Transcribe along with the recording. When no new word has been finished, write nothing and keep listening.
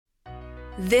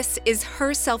This is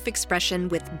Her Self-Expression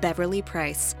with Beverly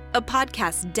Price, a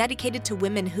podcast dedicated to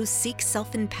women who seek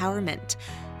self-empowerment.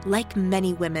 Like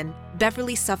many women,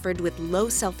 Beverly suffered with low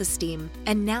self-esteem,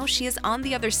 and now she is on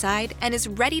the other side and is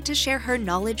ready to share her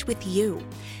knowledge with you.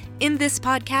 In this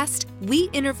podcast, we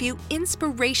interview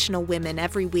inspirational women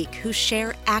every week who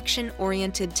share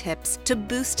action-oriented tips to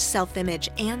boost self-image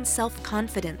and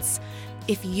self-confidence.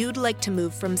 If you'd like to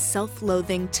move from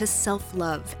self-loathing to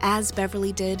self-love, as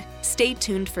Beverly did, stay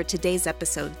tuned for today's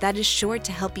episode that is sure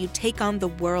to help you take on the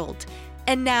world.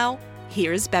 And now,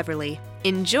 here's Beverly.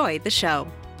 Enjoy the show.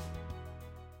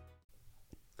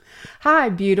 Hi,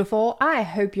 beautiful. I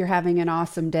hope you're having an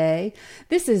awesome day.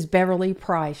 This is Beverly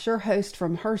Price, your host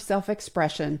from Her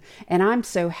Self-Expression, and I'm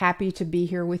so happy to be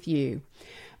here with you.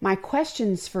 My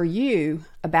questions for you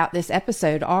about this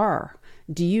episode are,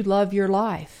 do you love your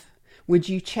life? Would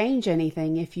you change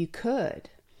anything if you could?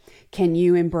 Can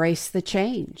you embrace the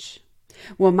change?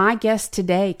 Well, my guest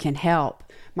today can help.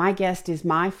 My guest is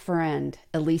my friend,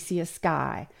 ELYSIA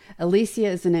SKYE. ELYSIA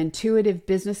is an intuitive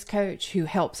business coach who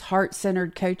helps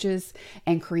heart-centered coaches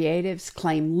and creatives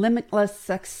claim limitless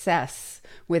success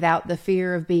without the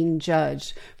fear of being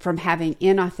judged from having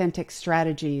inauthentic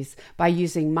strategies by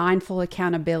using mindful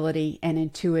accountability and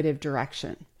intuitive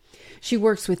direction. She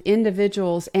works with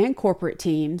individuals and corporate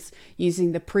teams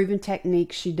using the proven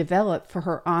techniques she developed for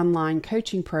her online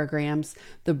coaching programs,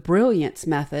 the Brilliance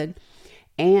Method,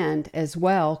 and as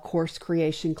well, Course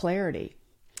Creation Clarity.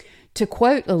 To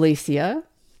quote ELYSIA,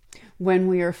 when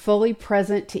we are fully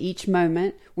present to each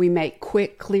moment, we make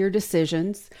quick, clear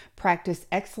decisions, practice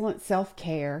excellent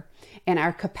self-care, and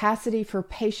our capacity for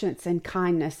patience and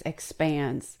kindness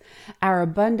expands. Our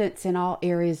abundance in all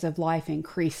areas of life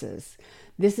increases.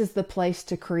 This is the place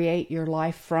to create your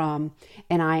life from,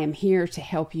 and I am here to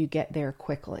help you get there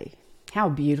quickly. How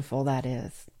beautiful that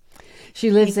is.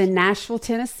 She lives in Nashville,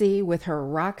 Tennessee with her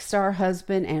rock star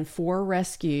husband and 4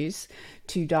 rescues,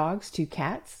 2 dogs, 2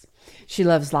 cats. She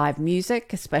loves live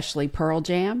music, especially Pearl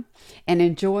Jam, and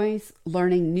enjoys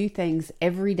learning new things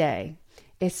every day,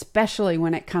 especially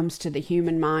when it comes to the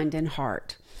human mind and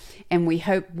heart. And we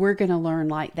hope we're going to learn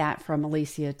like that from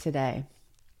ELYSIA today.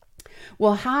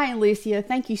 Well, hi, ELYSIA.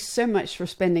 Thank you so much for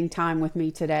spending time with me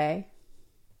today.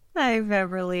 Hi,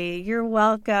 Beverly. You're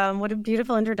welcome. What a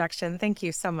beautiful introduction. Thank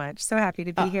you so much. So happy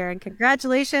to be here. And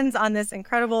congratulations on this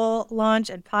incredible launch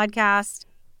and podcast.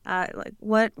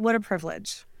 What a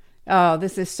privilege. Oh,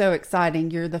 this is so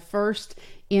exciting. You're the first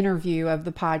interview of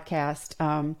the podcast.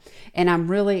 And I'm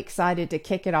really excited to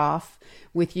kick it off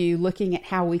with you looking at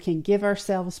how we can give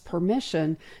ourselves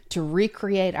permission to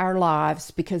recreate our lives,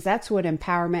 because that's what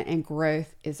empowerment and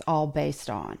growth is all based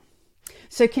on.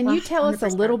 So can you tell 100%.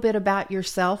 Us a little bit about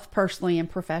yourself personally and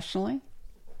professionally?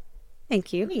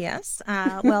 Thank you. Yes.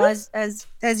 Well,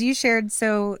 as you shared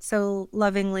so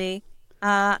lovingly,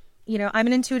 I'm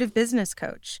an intuitive business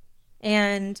coach.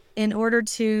 And in order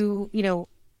to,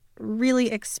 really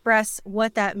express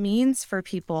what that means for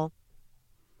people,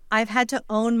 I've had to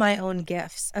own my own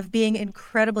gifts of being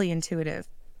incredibly intuitive.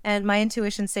 And my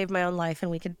intuition saved my own life,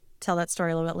 and we could tell that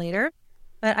story a little bit later.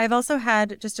 But I've also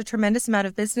had just a tremendous amount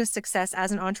of business success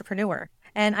as an entrepreneur.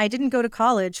 And I didn't go to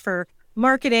college for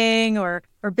marketing or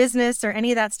business or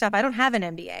any of that stuff. I don't have an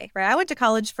MBA, right? I went to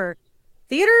college for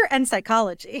theater and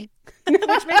psychology,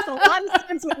 which makes a lot of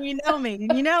sense when you know me.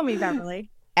 And you know me,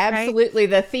 Beverly. Absolutely.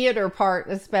 Right? The theater part,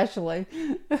 especially.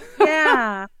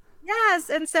 Yeah. Yes.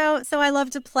 And so I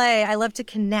love to play. I love to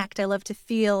connect. I love to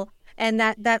feel. And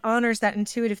that honors that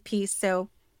intuitive piece. So,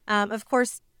 of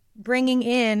course, bringing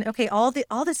in, all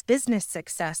this business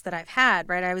success that I've had,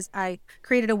 right? I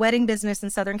created a wedding business in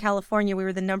Southern California. We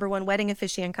were the #1 wedding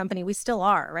officiant company. We still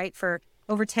are, right? For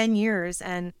over 10 years.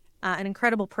 And an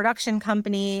incredible production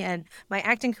company. And my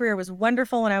acting career was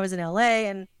wonderful when I was in LA,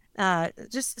 and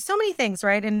just so many things,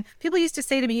 right? And people used to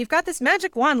say to me, you've got this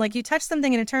magic wand, like you touch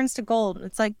something and it turns to gold. And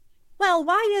it's like, well,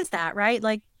 why is that, right?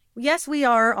 Like, yes, we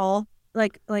are all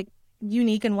like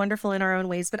unique and wonderful in our own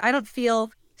ways, but I don't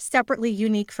feel separately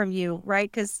unique from you,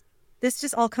 right? Because this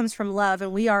just all comes from love,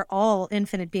 and we are all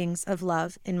infinite beings of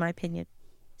love, in my opinion.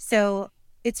 So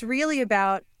it's really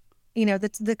about,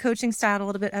 the coaching style, a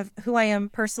little bit of who I am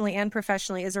personally and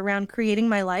professionally, is around creating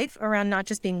my life around not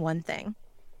just being one thing,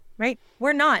 right?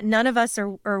 None of us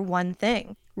are one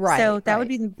thing. Right. So that would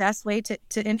be the best way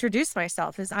to introduce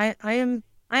myself, is I am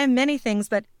many things,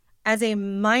 but as a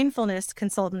mindfulness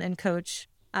consultant and coach,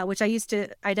 which I used to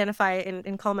identify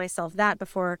and call myself that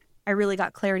before I really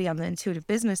got clarity on the intuitive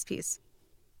business piece.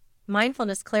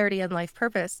 Mindfulness, clarity, and life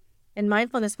purpose. In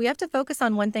mindfulness, we have to focus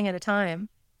on one thing at a time.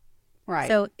 Right.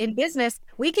 So in business,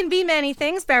 we can be many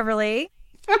things, Beverly.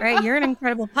 right? You're an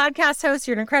incredible podcast host.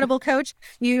 You're an incredible coach.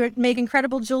 You make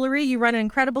incredible jewelry. You run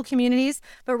incredible communities.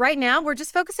 But right now, we're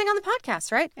just focusing on the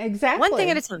podcast, right? Exactly. One thing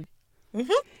at a time.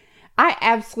 I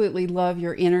absolutely love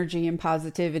your energy and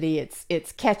positivity.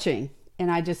 It's catching,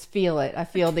 and I just feel it. I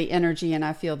feel the energy and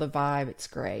I feel the vibe. It's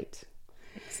great.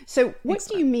 So what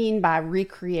do you mean by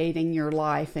recreating your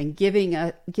life and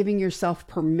giving yourself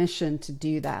permission to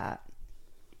do that?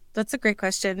 That's a great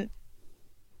question.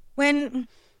 When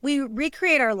we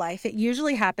recreate our life, it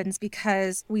usually happens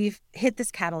because we've hit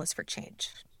this catalyst for change,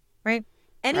 right?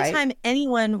 Anytime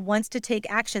anyone wants to take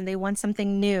action, they want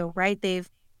something new, right? They've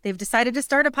decided to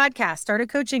start a podcast, start a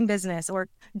coaching business, or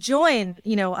join,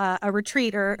 a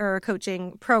retreat or a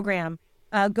coaching program,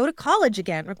 go to college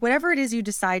again, or whatever it is you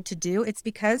decide to do. It's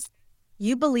because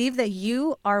you believe that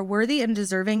you are worthy and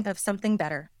deserving of something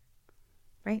better,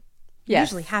 right? Yes.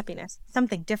 Usually happiness,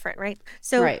 something different, right?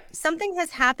 So something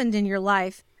has happened in your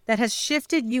life that has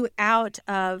shifted you out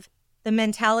of the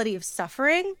mentality of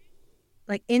suffering,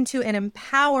 like into an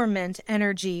empowerment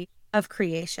energy of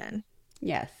creation.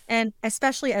 Yes. And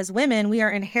especially as women, we are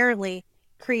inherently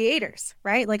creators,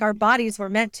 right? Like our bodies were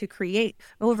meant to create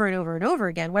over and over and over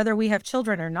again, whether we have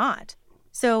children or not.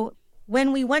 So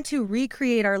when we want to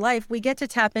recreate our life, we get to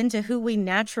tap into who we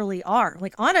naturally are,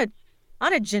 like on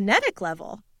a genetic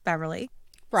level, Beverly.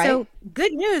 Right. So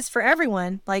good news for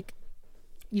everyone, like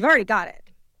you've already got it.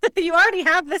 You already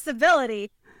have this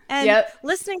ability. And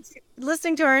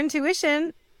listening to our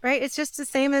intuition, right? It's just the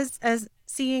same as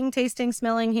seeing, tasting,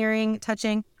 smelling, hearing,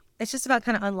 touching. It's just about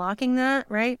kind of unlocking that,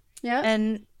 right? Yeah.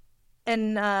 And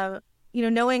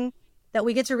knowing that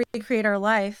we get to recreate our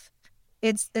life.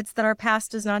 It's that our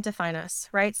past does not define us,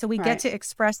 right? So we get to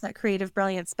express that creative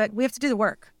brilliance, but we have to do the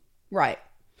work. Right.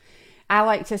 I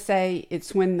like to say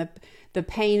it's when the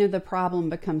pain of the problem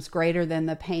becomes greater than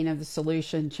the pain of the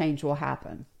solution, change will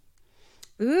happen.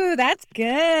 Ooh, that's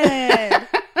good.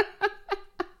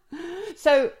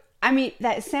 So, I mean,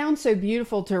 that sounds so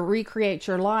beautiful to recreate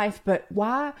your life, but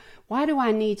why do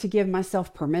I need to give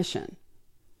myself permission?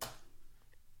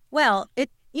 Well, it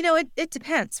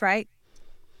depends, right?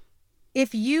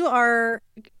 If you're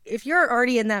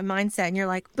already in that mindset and you're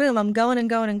like, boom, I'm going and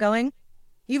going and going,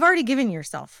 you've already given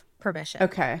yourself permission.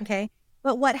 Okay.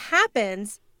 But what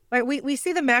happens, right? We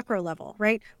see the macro level,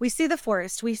 right? We see the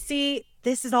forest. We see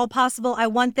this is all possible. I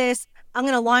want this. I'm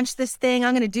going to launch this thing.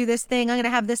 I'm going to do this thing. I'm going to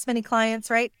have this many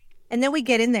clients, right? And then we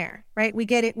get in there, right? We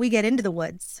get into the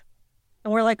woods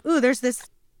and we're like, ooh, there's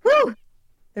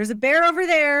a bear over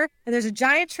there and there's a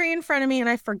giant tree in front of me. And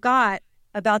I forgot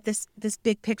about this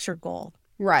big picture goal.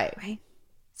 Right.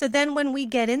 So then when we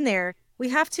get in there, we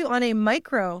have to, on a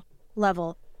micro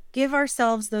level, give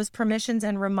ourselves those permissions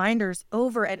and reminders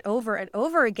over and over and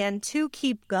over again to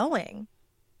keep going.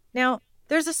 Now,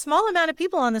 there's a small amount of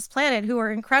people on this planet who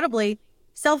are incredibly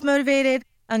self-motivated.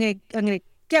 I'm going to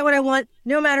get what I want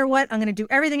no matter what. I'm going to do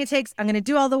everything it takes. I'm going to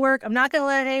do all the work. I'm not going to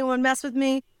let anyone mess with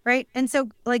me, right? And so,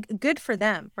 like, good for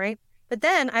them, right? But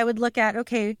then I would look at,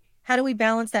 okay, how do we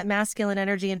balance that masculine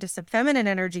energy into some feminine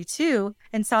energy too,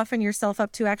 and soften yourself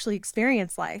up to actually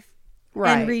experience life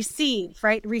and receive,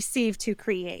 right? Receive to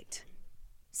create.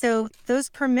 So those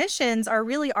permissions are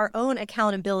really our own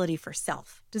accountability for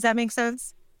self. Does that make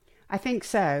sense? I think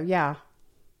so. Yeah.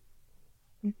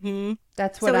 Mm-hmm.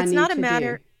 That's what I need to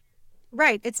do.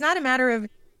 Right. It's not a matter of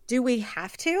do we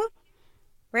have to,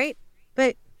 right?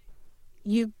 But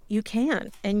you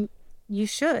can, and you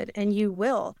should, and you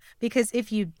will, because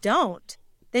if you don't,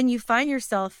 then you find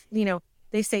yourself,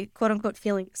 they say, quote unquote,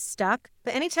 feeling stuck.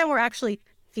 But anytime we're actually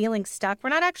feeling stuck, we're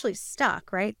not actually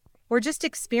stuck, right? We're just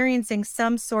experiencing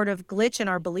some sort of glitch in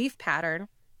our belief pattern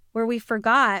where we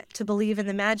forgot to believe in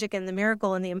the magic and the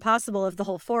miracle and the impossible of the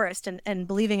whole forest and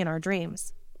believing in our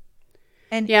dreams.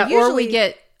 And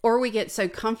usually, or we get so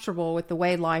comfortable with the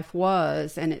way life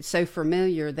was and it's so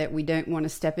familiar that we don't want to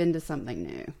step into something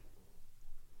new.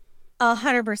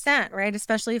 100%, right?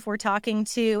 Especially if we're talking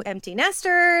to empty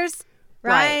nesters,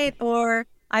 right? Or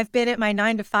I've been at my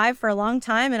 9 to 5 for a long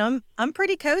time and I'm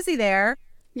pretty cozy there.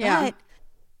 Yeah. But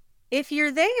if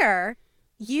you're there,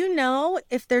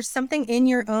 if there's something in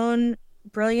your own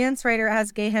brilliance, right? Or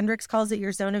as Gay Hendricks calls it,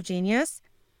 your zone of genius,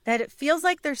 that it feels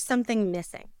like there's something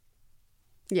missing.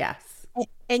 Yes.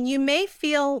 And you may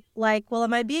feel like, well,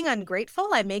 am I being ungrateful?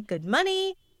 I make good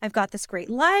money. I've got this great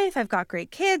life. I've got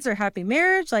great kids or happy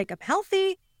marriage. Like, I'm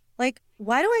healthy. Like,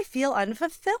 why do I feel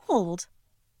unfulfilled?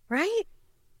 Right?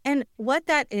 And what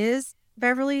that is,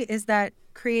 Beverly, is that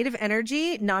creative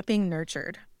energy not being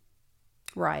nurtured.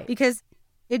 Right. Because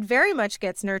it very much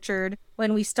gets nurtured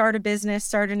when we start a business,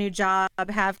 start a new job,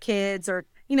 have kids, or,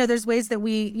 there's ways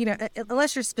that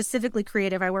unless you're specifically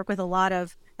creative, I work with a lot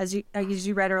of, as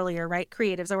you read earlier, right?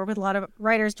 Creatives. I work with a lot of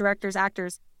writers, directors,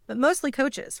 actors, but mostly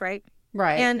coaches, right?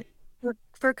 Right. And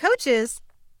for coaches,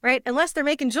 right, unless they're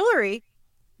making jewelry,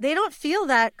 they don't feel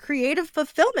that creative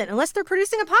fulfillment unless they're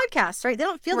producing a podcast, right? They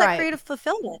don't feel that creative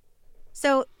fulfillment.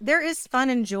 So there is fun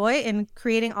and joy in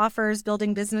creating offers,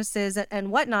 building businesses and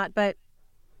whatnot, but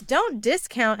don't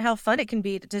discount how fun it can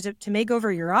be to make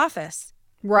over your office,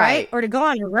 right? Or to go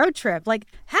on a road trip. Like,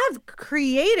 have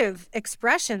creative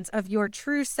expressions of your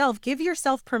true self. Give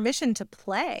yourself permission to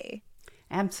play.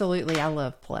 Absolutely. I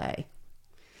love play.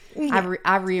 Yeah.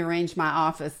 I rearranged my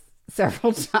office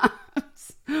several times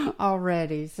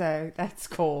already, so that's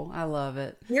cool. I love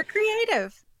it. You're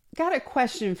creative. Got a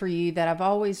question for you that I've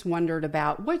always wondered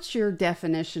about. What's your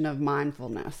definition of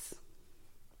mindfulness?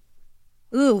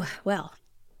 Ooh, well,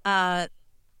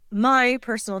 my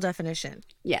personal definition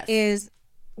is,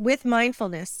 with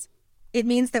mindfulness, it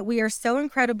means that we are so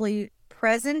incredibly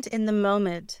present in the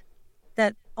moment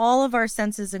that all of our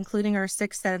senses, including our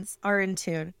sixth sense, are in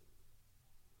tune.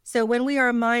 So when we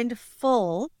are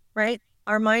mindful, right,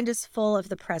 our mind is full of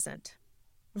the present.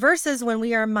 Versus when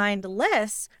we are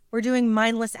mindless, we're doing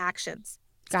mindless actions.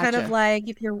 It's kind of like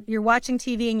if you're watching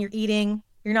TV and you're eating,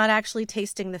 you're not actually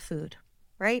tasting the food,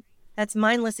 right? That's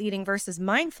mindless eating versus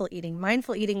mindful eating.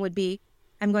 Mindful eating would be,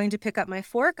 I'm going to pick up my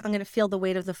fork. I'm going to feel the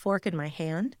weight of the fork in my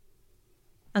hand.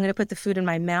 I'm going to put the food in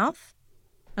my mouth.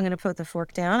 I'm going to put the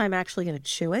fork down. I'm actually going to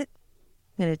chew it.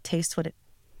 I'm going to taste what it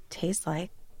tastes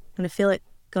like. I'm going to feel it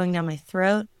going down my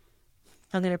throat.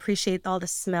 I'm going to appreciate all the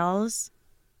smells.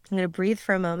 I'm going to breathe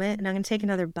for a moment, and I'm going to take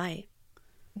another bite.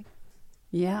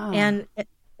 Yeah. And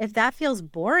if that feels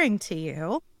boring to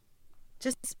you,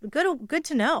 just good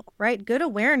to know, right? Good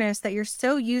awareness that you're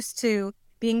so used to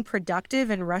being productive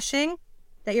and rushing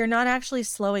that you're not actually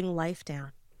slowing life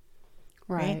down.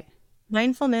 Right.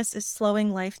 Mindfulness is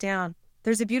slowing life down.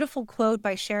 There's a beautiful quote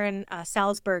by Sharon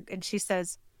Salzberg, and she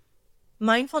says,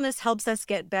 mindfulness helps us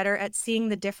get better at seeing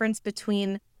the difference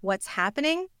between what's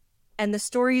happening and the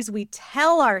stories we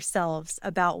tell ourselves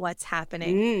about what's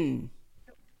happening,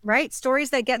 right? Stories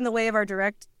that get in the way of our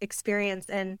direct experience.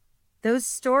 And those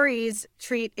stories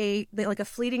treat a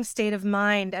fleeting state of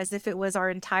mind as if it was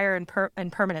our entire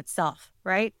and permanent self,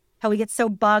 right? How we get so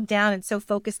bogged down and so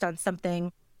focused on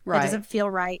something that doesn't feel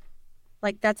right.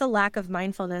 Like, that's a lack of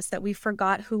mindfulness, that we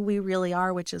forgot who we really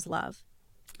are, which is love.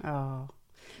 Oh,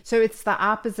 so it's the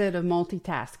opposite of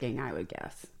multitasking, I would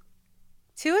guess.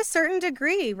 To a certain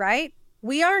degree, right?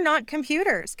 We are not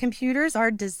computers. Computers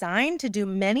are designed to do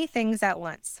many things at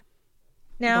once.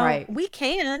 Now, we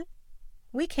can,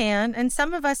 and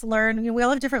some of us learn, we all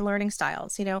have different learning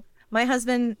styles. My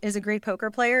husband is a great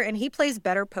poker player, and he plays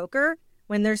better poker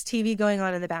when there's TV going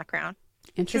on in the background.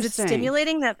 Interesting. Because it's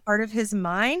stimulating that part of his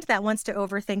mind that wants to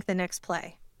overthink the next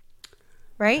play.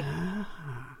 Right?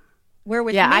 Where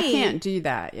with me, I can't do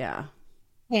that. Yeah.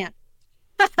 Can't.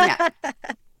 Yeah.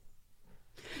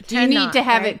 Do you need to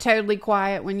have it totally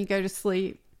quiet when you go to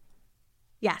sleep?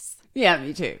 Yes. Yeah,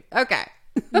 me too. Okay.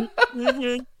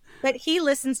 Mm-hmm. But he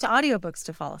listens to audiobooks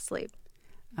to fall asleep.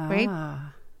 Right?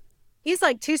 He's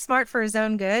like too smart for his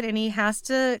own good, and he has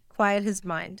to quiet his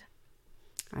mind.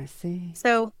 I see.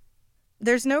 So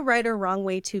there's no right or wrong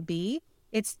way to be.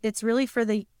 It's really for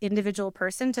the individual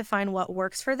person to find what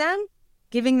works for them,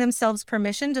 giving themselves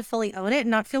permission to fully own it and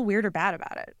not feel weird or bad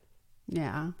about it.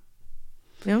 Yeah.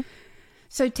 Yeah.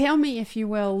 So tell me, if you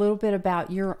will, a little bit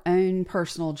about your own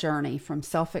personal journey from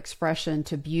self-expression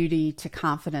to beauty to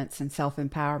confidence and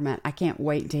self-empowerment. I can't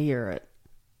wait to hear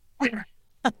it.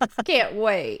 Can't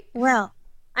wait. Well,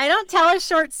 I don't tell a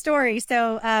short story.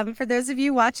 So for those of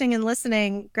you watching and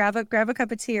listening, grab a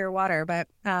cup of tea or water. But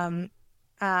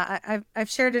I've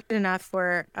shared it enough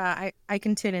where I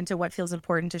can tune into what feels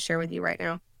important to share with you right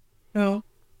now. Oh.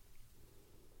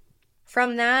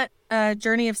 From that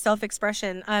journey of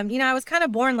self-expression, I was kind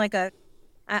of born like I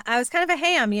was kind of a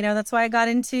ham, that's why I got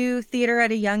into theater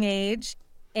at a young age.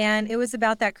 And it was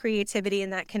about that creativity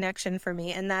and that connection for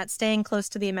me, and that staying close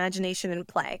to the imagination and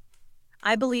play.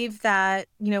 I believe that,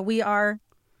 we are,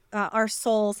 our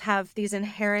souls have these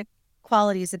inherent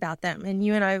qualities about them. And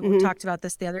you and I talked about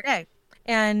this the other day.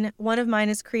 And one of mine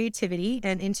is creativity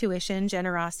and intuition,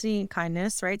 generosity and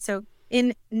kindness, right? So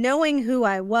in knowing who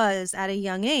I was at a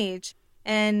young age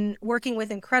and working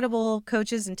with incredible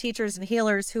coaches and teachers and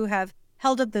healers who have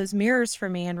held up those mirrors for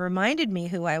me and reminded me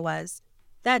who I was,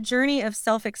 that journey of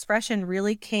self-expression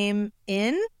really came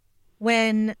in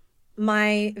when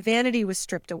my vanity was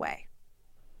stripped away.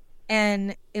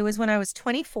 And it was when I was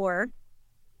 24,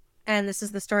 and this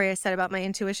is the story I said about my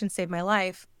intuition saved my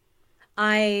life.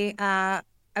 I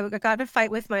I got in a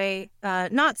fight with my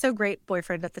not so great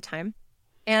boyfriend at the time.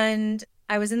 And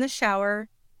I was in the shower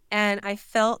and I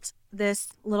felt this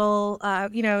little, I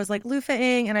was like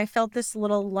loofahing, and I felt this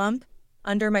little lump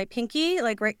under my pinky,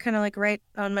 like right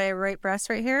on my right breast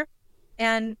right here.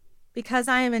 And because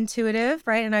I am intuitive,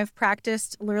 right, and I've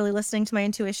practiced literally listening to my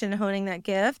intuition and honing that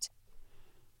gift,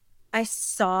 I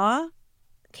saw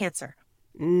cancer.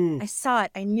 I saw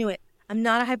it. I knew it. I'm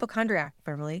not a hypochondriac,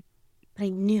 Beverly, but I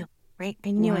knew, right?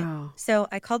 I knew it. So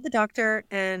I called the doctor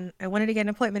and I wanted to get an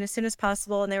appointment as soon as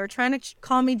possible. And they were trying to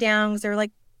calm me down because they were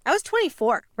like, I was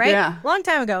 24, right? Yeah. Long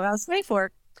time ago. I was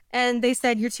 24. And they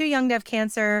said, you're too young to have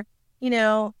cancer.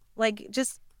 Like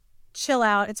just chill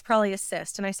out. It's probably a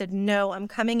cyst. And I said, no, I'm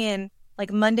coming in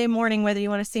like Monday morning, whether you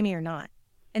want to see me or not.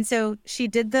 And so she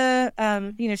did the,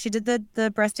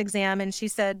 the breast exam, and she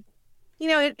said,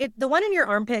 the one in your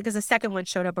armpit, because the second one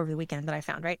showed up over the weekend that I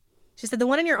found, right? She said, the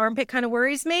one in your armpit kind of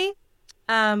worries me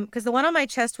because the one on my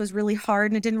chest was really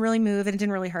hard and it didn't really move and it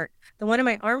didn't really hurt. The one in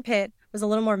my armpit was a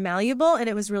little more malleable and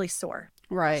it was really sore.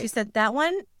 Right. She said, that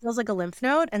one feels like a lymph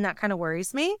node and that kind of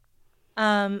worries me.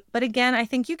 But again, I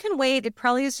think you can wait. It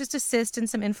probably is just a cyst and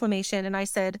some inflammation. And I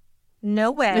said,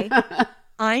 no way.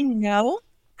 I know.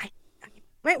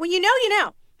 Right. When you know, you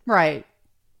know. Right.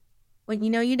 When you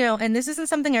know, you know. And this isn't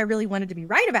something I really wanted to be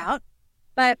right about,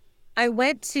 but I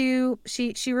went to,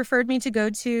 she referred me to go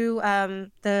to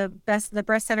the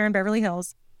breast center in Beverly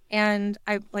Hills. And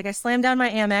I slammed down my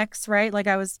Amex, right? Like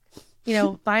I was,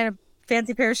 buying a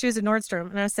fancy pair of shoes at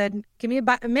Nordstrom. And I said, give me a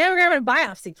mammogram and a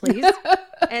biopsy, please.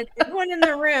 And everyone in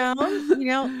the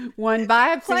room, one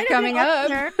biopsy coming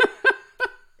up.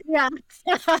 Yeah.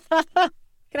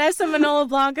 Can I have some Manolo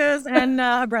Blancas and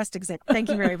a breast exam? Thank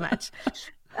you very much.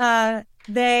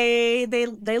 They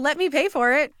let me pay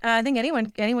for it. I think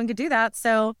anyone could do that.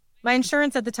 So my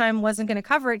insurance at the time wasn't going to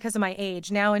cover it because of my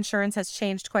age. Now insurance has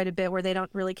changed quite a bit where they don't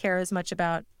really care as much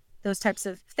about those types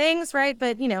of things, right?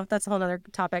 But that's a whole other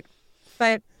topic.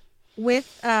 But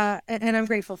with and I'm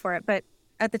grateful for it. But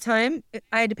at the time,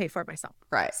 I had to pay for it myself.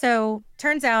 Right. So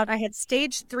turns out I had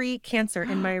stage 3 cancer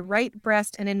in my right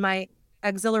breast and in my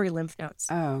axillary lymph nodes.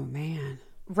 Oh man.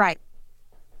 Right.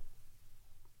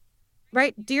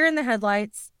 Deer in the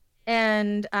headlights.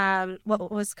 And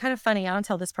what was kind of funny, I don't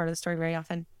tell this part of the story very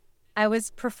often. I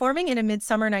was performing in A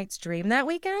Midsummer Night's Dream that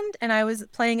weekend, and I was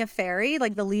playing a fairy,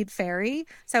 like the lead fairy.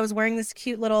 So I was wearing this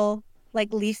cute little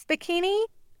like leaf bikini,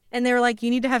 and they were like, you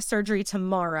need to have surgery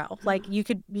tomorrow. Like you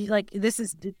could be like, this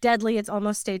is deadly. It's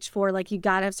almost stage 4. Like you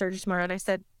got to have surgery tomorrow. And I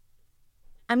said,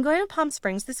 I'm going to Palm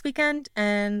Springs this weekend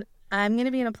and I'm going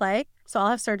to be in a play. So I'll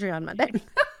have surgery on Monday.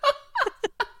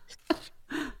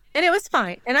 And it was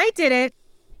fine. And I did it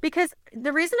because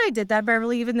the reason I did that,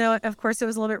 Beverly, even though, of course, it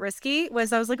was a little bit risky,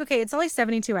 was I was like, okay, it's only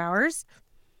 72 hours.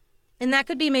 And that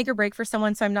could be make or break for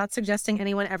someone. So I'm not suggesting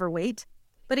anyone ever wait.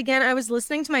 But again, I was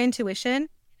listening to my intuition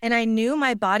and I knew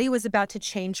my body was about to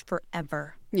change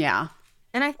forever. Yeah.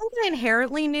 And I think I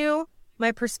inherently knew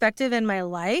my perspective in my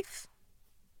life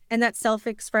and that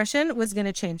self-expression was going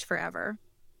to change forever.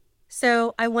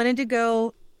 So I wanted to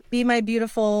go be my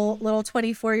beautiful little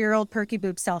 24-year-old perky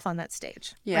boob self on that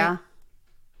stage. Yeah.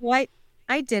 Right?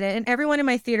 I did it. And everyone in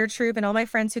my theater troupe and all my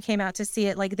friends who came out to see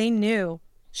it, like they knew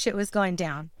shit was going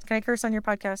down. Can I curse on your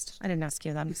podcast? I didn't ask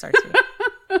you that. I'm sorry.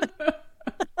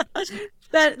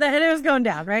 that it was going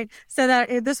down, right? So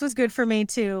this was good for me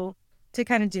to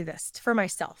kind of do this for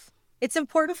myself. It's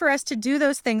important for us to do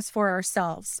those things for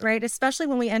ourselves, right? Especially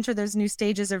when we enter those new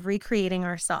stages of recreating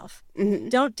ourselves. Mm-hmm.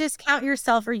 Don't discount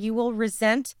yourself or you will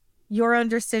resent your own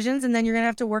decisions, and then you're going to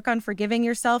have to work on forgiving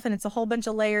yourself, and it's a whole bunch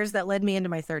of layers that led me into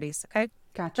my 30s, okay?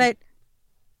 Gotcha. But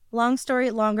long story,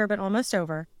 longer, but almost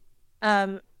over.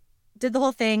 Did the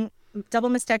whole thing, double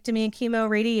mastectomy, chemo,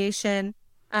 radiation.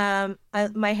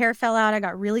 My hair fell out. I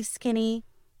got really skinny,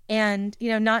 and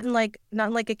not in like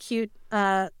a cute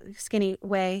skinny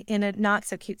way, in a not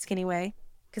so cute skinny way,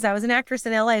 because I was an actress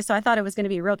in LA, so I thought it was going to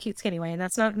be a real cute skinny way, and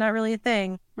that's not really a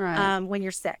thing, right? When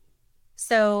you're sick.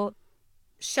 So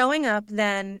showing up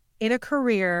then in a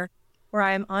career where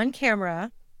I'm on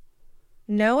camera,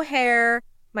 no hair,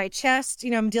 my chest,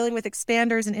 I'm dealing with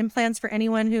expanders and implants for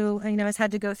anyone who has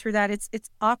had to go through that. It's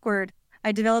awkward.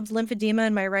 I developed lymphedema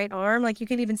in my right arm. Like you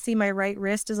can even see my right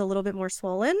wrist is a little bit more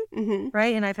swollen, mm-hmm.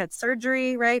 right? And I've had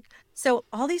surgery, right? So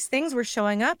all these things were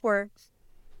showing up where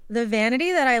the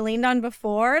vanity that I leaned on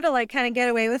before to like kind of get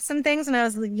away with some things when I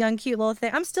was a young, cute little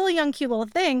thing. I'm still a young, cute little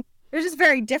thing. It was just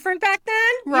very different back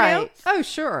then. Right. Oh,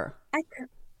 sure.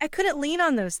 I couldn't lean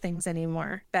on those things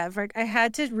anymore, Bev. I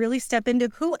had to really step into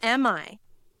who am I?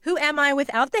 Who am I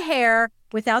without the hair,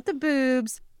 without the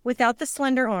boobs, without the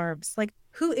slender arms? Like,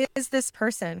 who is this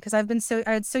person? Because I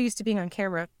was so used to being on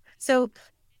camera. So,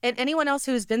 and anyone else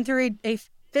who has been through a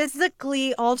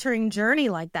physically altering journey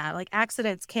like that, like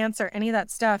accidents, cancer, any of that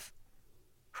stuff,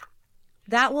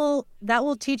 that will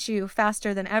teach you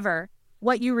faster than ever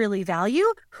what you really value,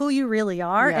 who you really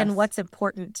are, Yes. and what's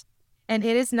important. And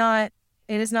it is not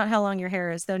how long your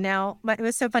hair is. Though now, it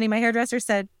was so funny. My hairdresser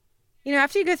said,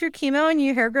 after you go through chemo and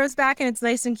your hair grows back and it's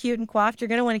nice and cute and coiffed, you're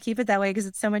going to want to keep it that way because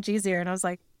it's so much easier. And I was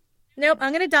like, nope,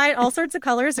 I'm going to dye it all sorts of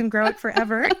colors and grow it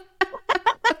forever.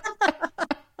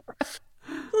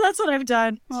 That's what I've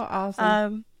done. Oh,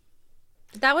 awesome.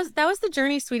 That was the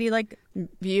journey, sweetie. Like,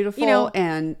 beautiful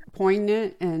and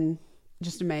poignant and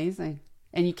just amazing.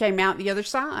 And you came out the other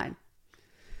side,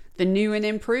 the new and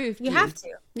improved. You have to.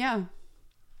 Yeah.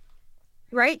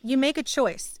 Right? You make a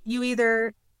choice. You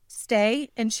either stay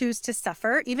and choose to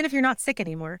suffer, even if you're not sick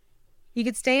anymore. You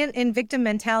could stay in victim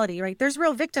mentality, right? There's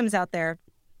real victims out there,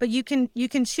 but you can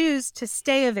choose to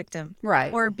stay a victim,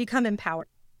 right, or become empowered,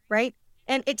 right?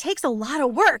 And it takes a lot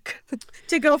of work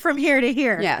to go from here to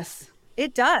here. Yes,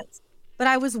 it does. But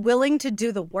I was willing to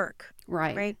do the work,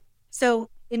 right? So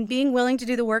in being willing to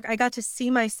do the work, I got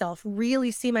to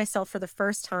really see myself for the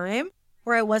first time,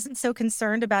 where I wasn't so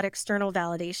concerned about external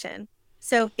validation.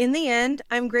 So in the end,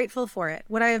 I'm grateful for it.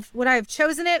 Would I have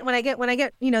chosen it when I get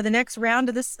the next round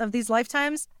of these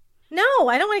lifetimes? No,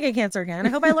 I don't want to get cancer again. I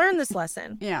hope I learned this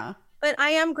lesson. Yeah. But I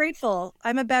am grateful.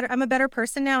 I'm a better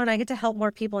person now, and I get to help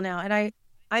more people now. And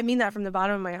I mean that from the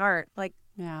bottom of my heart. Like,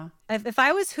 yeah. If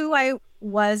I was who I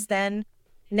was then,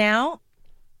 now,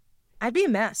 I'd be a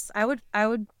mess. I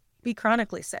would be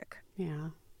chronically sick. Yeah.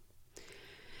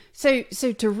 So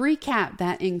to recap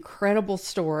that incredible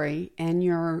story and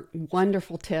your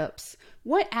wonderful tips,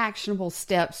 what actionable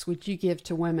steps would you give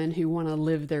to women who want to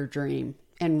live their dream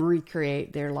and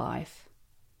recreate their life?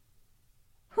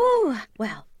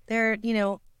 Well,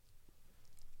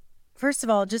 first of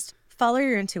all, just follow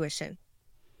your intuition.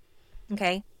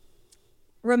 Okay.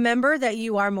 Remember that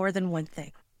you are more than one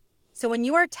thing. So when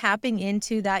you are tapping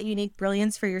into that unique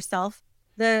brilliance for yourself,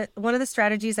 one of the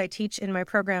strategies I teach in my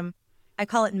program, I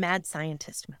call it mad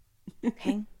scientist mode.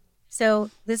 Okay.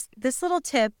 So this little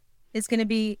tip is going to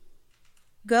be,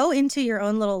 go into your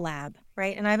own little lab,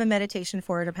 right? And I have a meditation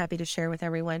for it I'm happy to share with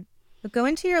everyone. But go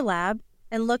into your lab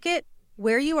and look at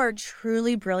where you are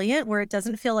truly brilliant, where it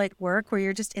doesn't feel like work, where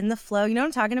you're just in the flow. You know what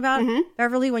I'm talking about, mm-hmm.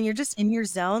 Beverly? When you're just in your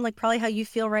zone, like probably how you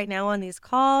feel right now on these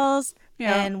calls,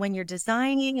 yeah. and when you're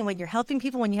designing and when you're helping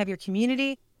people, when you have your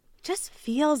community, it just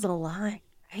feels aligned,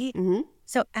 right? Mm-hmm.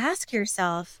 So ask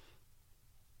yourself,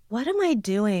 what am I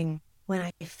doing when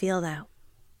I feel that?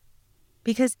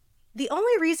 Because the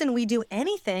only reason we do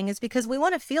anything is because we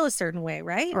want to feel a certain way,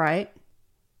 right? Right.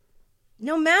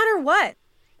 No matter what.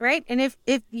 Right? And if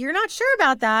you're not sure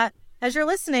about that, as you're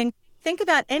listening, think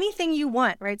about anything you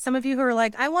want, right? Some of you who are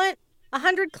like, I want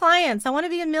 100 clients. I want to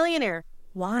be a millionaire.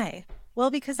 Why? Well,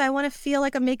 because I want to feel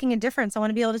like I'm making a difference. I want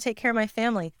to be able to take care of my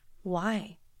family.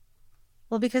 Why?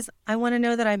 Well, because I want to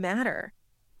know that I matter.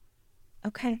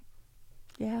 Okay.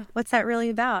 Yeah. What's that really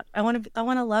about? I want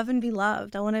to love and be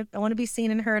loved. I want to be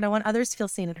seen and heard. I want others to feel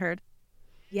seen and heard.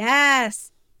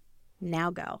 Yes.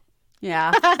 Now go.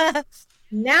 Yeah.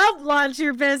 Now launch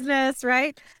your business,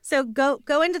 right? So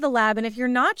go into the lab. And if you're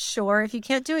not sure, if you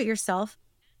can't do it yourself,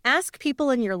 ask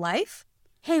people in your life,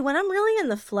 hey, when I'm really in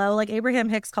the flow, like Abraham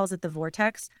Hicks calls it the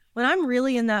vortex, when I'm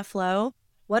really in that flow,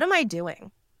 what am I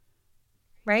doing?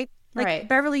 Right? Like, right.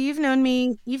 Beverly, you've known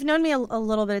me a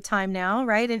little bit of time now,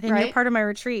 right? And right. You're part of my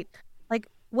retreat. Like,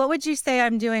 what would you say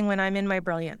I'm doing when I'm in my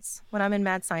brilliance, when I'm in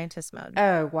mad scientist mode?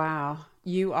 Oh, wow.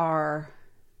 You're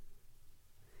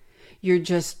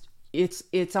just,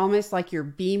 it's almost like you're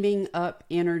beaming up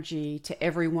energy to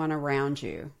everyone around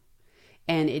you.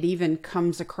 And it even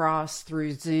comes across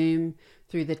through Zoom,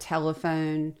 through the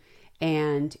telephone.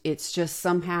 And it's just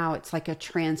somehow, it's like a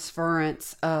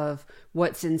transference of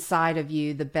what's inside of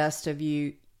you. The best of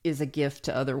you is a gift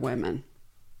to other women.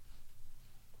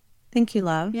 Thank you,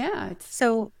 love. Yeah.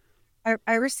 So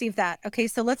I received that. Okay,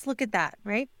 so let's look at that,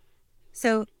 right?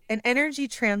 So an energy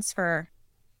transfer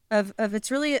of it's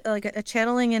really like a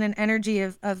channeling and an energy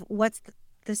of what's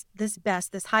this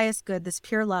best, this highest good, this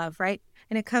pure love, right?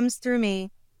 And it comes through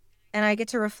me and I get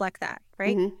to reflect that,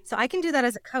 right? Mm-hmm. So I can do that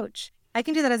as a coach. I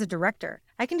can do that as a director.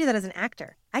 I can do that as an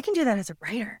actor. I can do that as a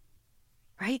writer,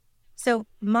 right? So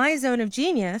my zone of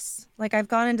genius, like I've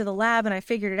gone into the lab and I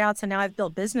figured it out, so now I've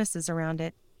built businesses around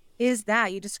it, is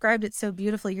that you described it so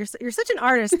beautifully. You're such an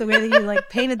artist, the way that you like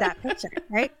painted that picture,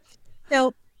 right?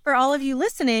 So for all of you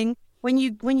listening, when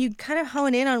you kind of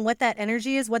hone in on what that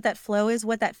energy is, what that flow is,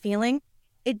 what that feeling,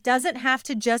 it doesn't have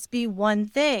to just be one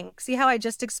thing. See how I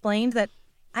just explained that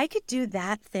I could do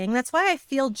that thing. That's why I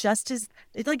feel just as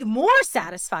like more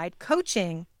satisfied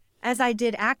coaching as I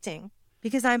did acting,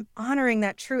 because I'm honoring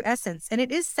that true essence, and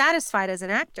it is satisfied as an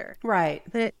actor. Right.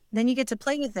 But then you get to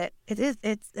play with it.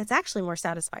 It's actually more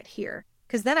satisfied here,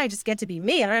 because then I just get to be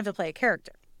me. I don't have to play a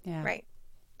character. Yeah. Right.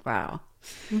 Wow.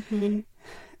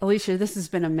 ELYSIA, this has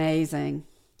been amazing.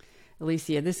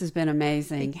 ELYSIA, this has been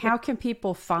amazing. How can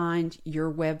people find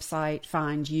your website,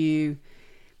 find you,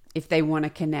 if they want to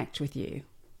connect with you?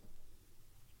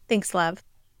 Thanks, love.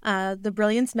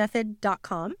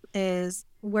 Thebrilliancemethod.com is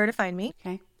where to find me.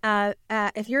 Okay.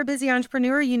 If you're a busy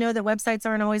entrepreneur, you know that websites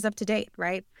aren't always up to date,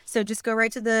 right? So just go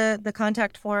right to the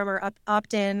contact form or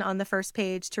opt in on the first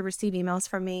page to receive emails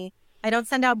from me. I don't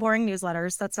send out boring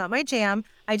newsletters. That's not my jam.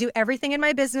 I do everything in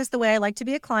my business the way I like to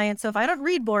be a client. So if I don't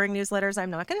read boring newsletters,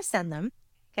 I'm not going to send them.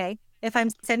 Okay. If I'm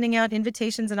sending out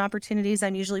invitations and opportunities,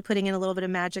 I'm usually putting in a little bit of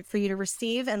magic for you to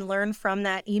receive and learn from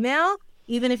that email.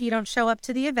 Even if you don't show up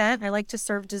to the event, I like to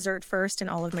serve dessert first in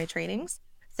all of my trainings.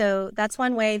 So that's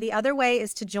one way. The other way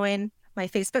is to join my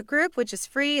Facebook group, which is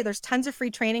free. There's tons of free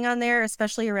training on there,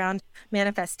 especially around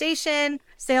manifestation,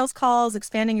 sales calls,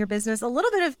 expanding your business, a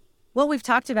little bit of what we've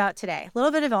talked about today, a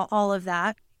little bit of all of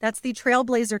that. That's the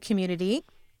Trailblazer community.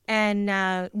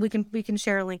 And we can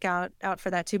share a link out for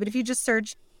that too. But if you just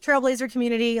search Trailblazer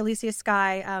community, ELYSIA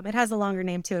SKYE, it has a longer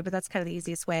name to it, but that's kind of the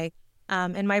easiest way.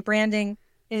 And my branding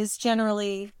is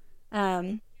generally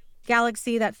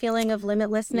Galaxy, that feeling of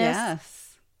limitlessness. Yes.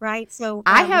 Right. So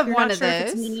I have one of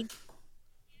those.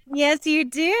 Yes, you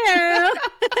do.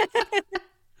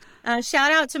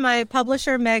 Shout out to my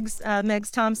publisher,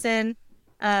 Megs Thompson.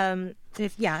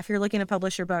 If you're looking to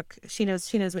publish your book, she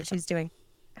knows what she's doing.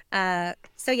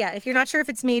 So yeah, if you're not sure if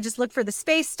it's me, just look for the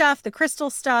space stuff, the crystal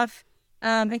stuff.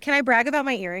 And can I brag about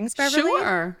my earrings, Beverly?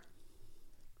 Sure.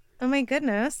 Oh my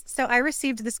goodness. So I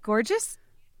received this gorgeous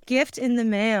gift in the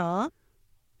mail.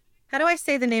 How do I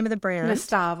say the name of the brand?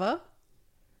 Nastava.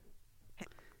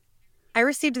 I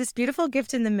received this beautiful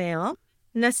gift in the mail,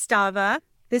 Nastava,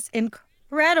 this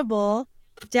incredible,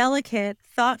 delicate,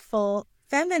 thoughtful,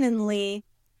 femininely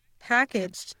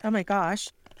packaged. Oh my gosh.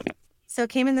 So it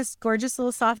came in this gorgeous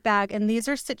little soft bag, and these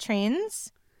are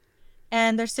citrines,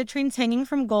 and they're citrines hanging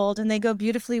from gold, and they go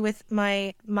beautifully with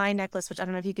my necklace, which I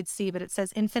don't know if you could see, but it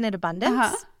says Infinite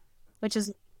Abundance, which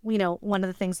is, one of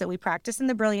the things that we practice in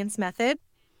the Brilliance Method.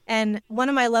 And one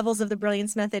of my levels of the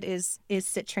Brilliance Method is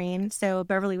citrine. So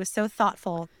Beverly was so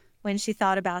thoughtful when she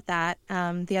thought about that.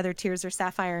 The other tiers are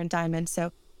sapphire and diamond.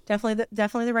 So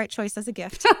definitely the right choice as a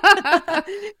gift.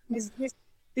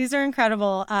 These are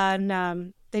incredible,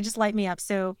 and they just light me up.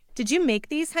 So did you make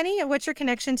these, honey? What's your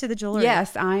connection to the jewelry?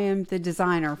 Yes, I am the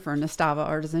designer for Nastava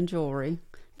Artisan Jewelry.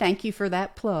 Thank you for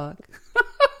that plug.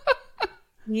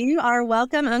 You are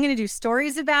welcome. I'm going to do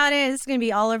stories about it. It's going to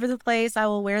be all over the place. I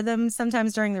will wear them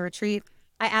sometimes during the retreat.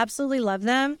 I absolutely love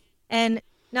them. And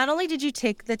not only did you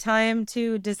take the time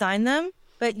to design them,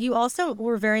 but you also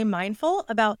were very mindful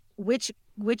about which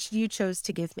you chose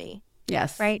to give me.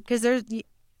 Yes. Right? Because it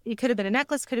could have been a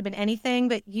necklace, could have been anything,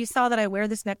 but you saw that I wear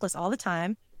this necklace all the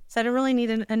time. So I don't really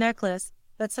need a necklace,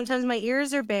 but sometimes my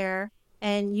ears are bare,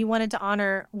 and you wanted to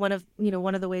honor one of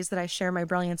the ways that I share my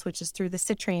brilliance, which is through the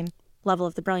citrine level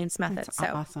of the Brilliance Method. That's so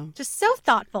awesome. Just so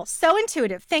thoughtful, so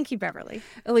intuitive. Thank you, Beverly.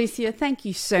 ELYSIA, thank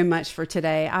you so much for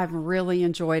today. I've really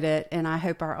enjoyed it, and I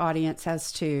hope our audience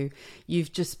has too.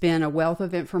 You've just been a wealth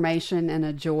of information and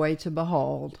a joy to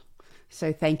behold.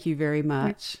 So thank you very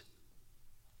much.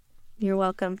 You're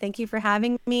welcome. Thank you for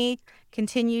having me.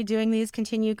 Continue doing these,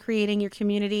 continue creating your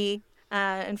community.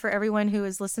 And for everyone who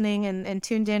is listening and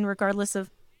tuned in, regardless of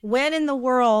when in the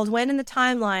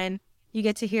timeline you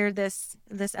get to hear this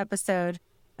episode,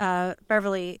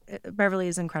 Beverly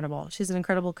is incredible. She's an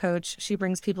incredible coach. She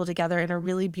brings people together in a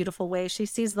really beautiful way. She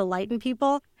sees the light in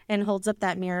people and holds up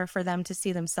that mirror for them to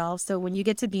see themselves. So when you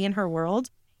get to be in her world,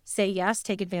 say yes,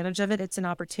 take advantage of it. It's an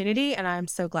opportunity, and I'm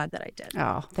so glad that I did.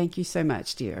 Oh, thank you so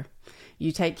much, dear.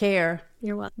 You take care.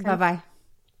 You're welcome. Bye-bye.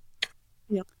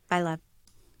 Yep. Bye, love.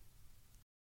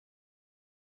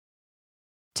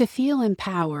 To feel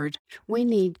empowered, we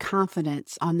need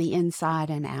confidence on the inside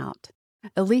and out.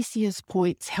 ELYSIA's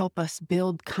points help us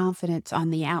build confidence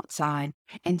on the outside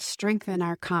and strengthen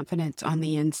our confidence on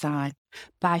the inside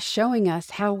by showing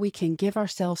us how we can give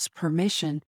ourselves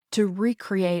permission to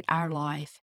recreate our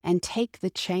life and take the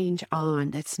change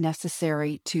on that's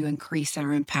necessary to increase our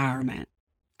empowerment.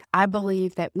 I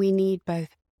believe that we need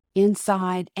both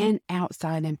inside and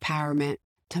outside empowerment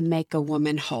to make a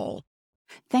woman whole.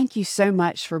 Thank you so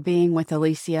much for being with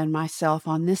ELYSIA and myself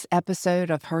on this episode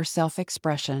of Her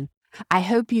Self-Expression. I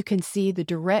hope you can see the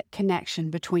direct connection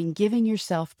between giving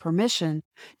yourself permission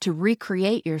to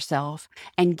recreate yourself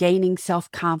and gaining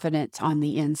self-confidence on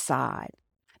the inside.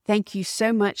 Thank you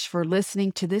so much for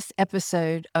listening to this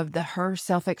episode of the Her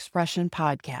Self-Expression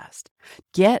podcast.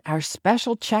 Get our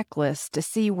special checklist to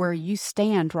see where you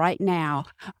stand right now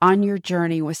on your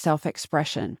journey with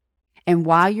self-expression. And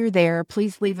while you're there,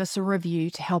 please leave us a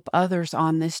review to help others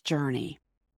on this journey.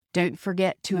 Don't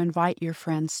forget to invite your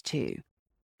friends too.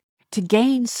 To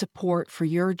gain support for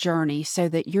your journey so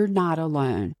that you're not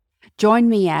alone, join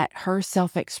me at Her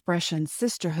Self-Expression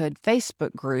Sisterhood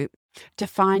Facebook group to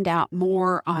find out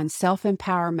more on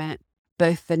self-empowerment,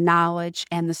 both the knowledge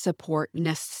and the support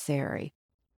necessary.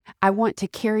 I want to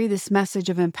carry this message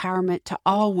of empowerment to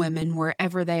all women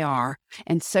wherever they are,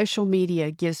 and social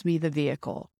media gives me the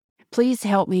vehicle. Please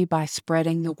help me by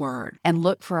spreading the word and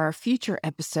look for our future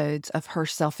episodes of Her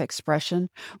Self-Expression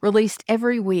released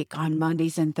every week on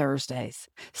Mondays and Thursdays.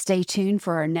 Stay tuned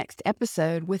for our next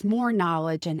episode with more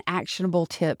knowledge and actionable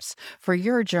tips for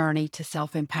your journey to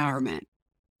self-empowerment.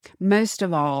 Most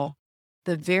of all,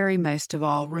 the very most of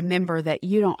all, remember that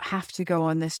you don't have to go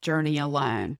on this journey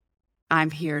alone.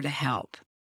 I'm here to help.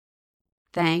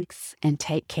 Thanks and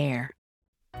take care.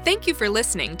 Thank you for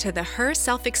listening to the Her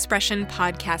Self-Expression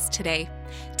podcast today.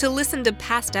 To listen to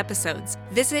past episodes,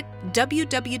 visit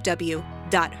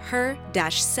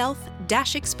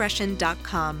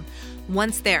www.her-self-expression.com.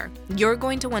 Once there, you're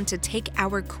going to want to take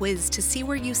our quiz to see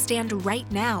where you stand right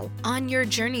now on your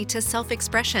journey to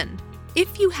self-expression.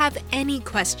 If you have any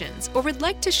questions or would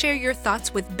like to share your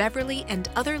thoughts with Beverly and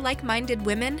other like-minded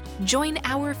women, join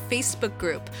our Facebook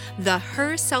group, the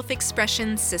Her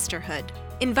Self-Expression Sisterhood.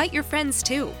 Invite your friends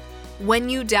too. When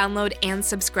you download and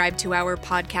subscribe to our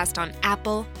podcast on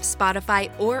Apple,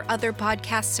 Spotify, or other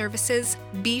podcast services,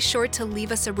 be sure to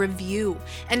leave us a review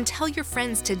and tell your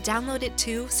friends to download it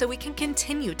too so we can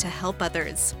continue to help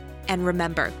others. And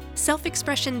remember,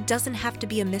 self-expression doesn't have to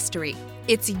be a mystery.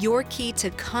 It's your key to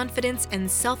confidence and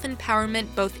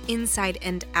self-empowerment both inside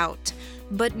and out.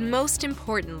 But most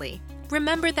importantly,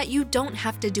 remember that you don't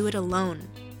have to do it alone.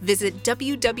 Visit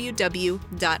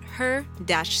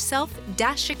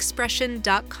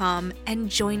www.her-self-expression.com and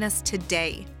join us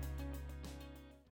today.